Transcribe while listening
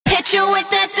Hit you with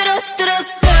that do-do-do-do.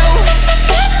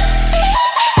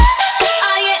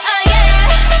 Oh yeah, oh yeah.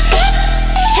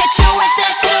 Hit you with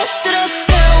that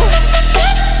do-do-do-do.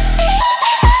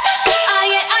 Oh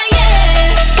yeah, oh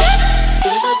yeah.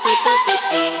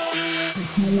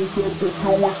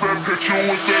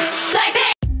 Like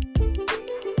that.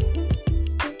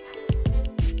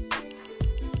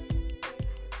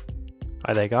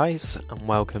 Hi there guys, and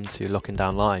welcome to Locking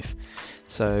Down Live.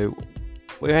 So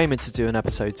we're aiming to do an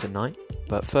episode tonight,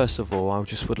 but first of all I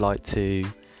just would like to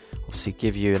obviously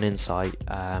give you an insight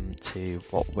to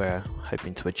what we're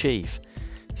hoping to achieve.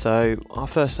 So our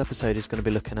first episode is going to be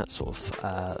looking at sort of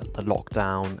the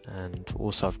lockdown, and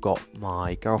also I've got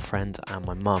my girlfriend and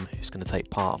my mum who's going to take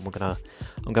part, and I'm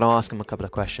going to ask them a couple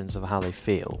of questions of how they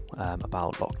feel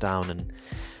about lockdown, and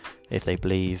if they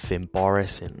believe in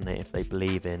Boris, and if they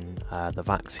believe in the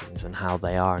vaccines and how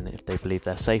they are, and if they believe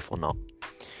they're safe or not.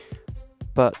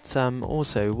 But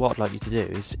also what I'd like you to do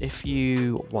is, if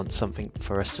you want something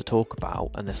for us to talk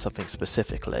about, and there's something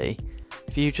specifically,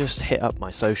 if you just hit up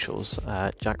my socials,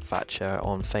 Jack Thatcher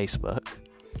on Facebook,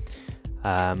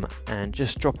 and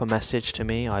just drop a message to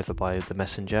me either by the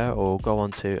messenger or go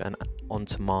onto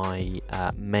my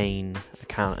main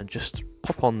account and just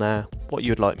pop on there what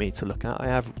you'd like me to look at. I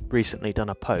have recently done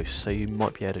a post, so you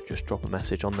might be able to just drop a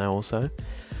message on there also,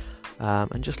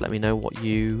 and just let me know what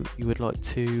you would like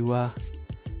to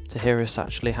hear us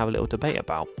actually have a little debate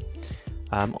about.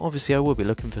 Obviously I will be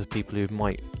looking for people who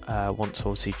might want to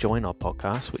obviously join our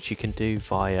podcast, which you can do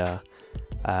via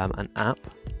an app.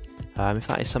 If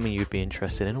that is something you'd be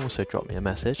interested in, also drop me a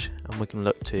message and we can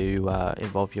look to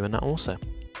involve you in that also.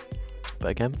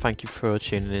 But again, thank you for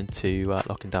tuning in to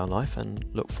Locking Down Life, and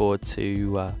look forward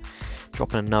to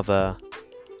dropping another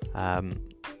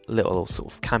little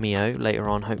sort of cameo later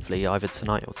on, hopefully either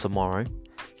tonight or tomorrow.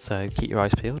 So keep your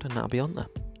eyes peeled and that'll be on there.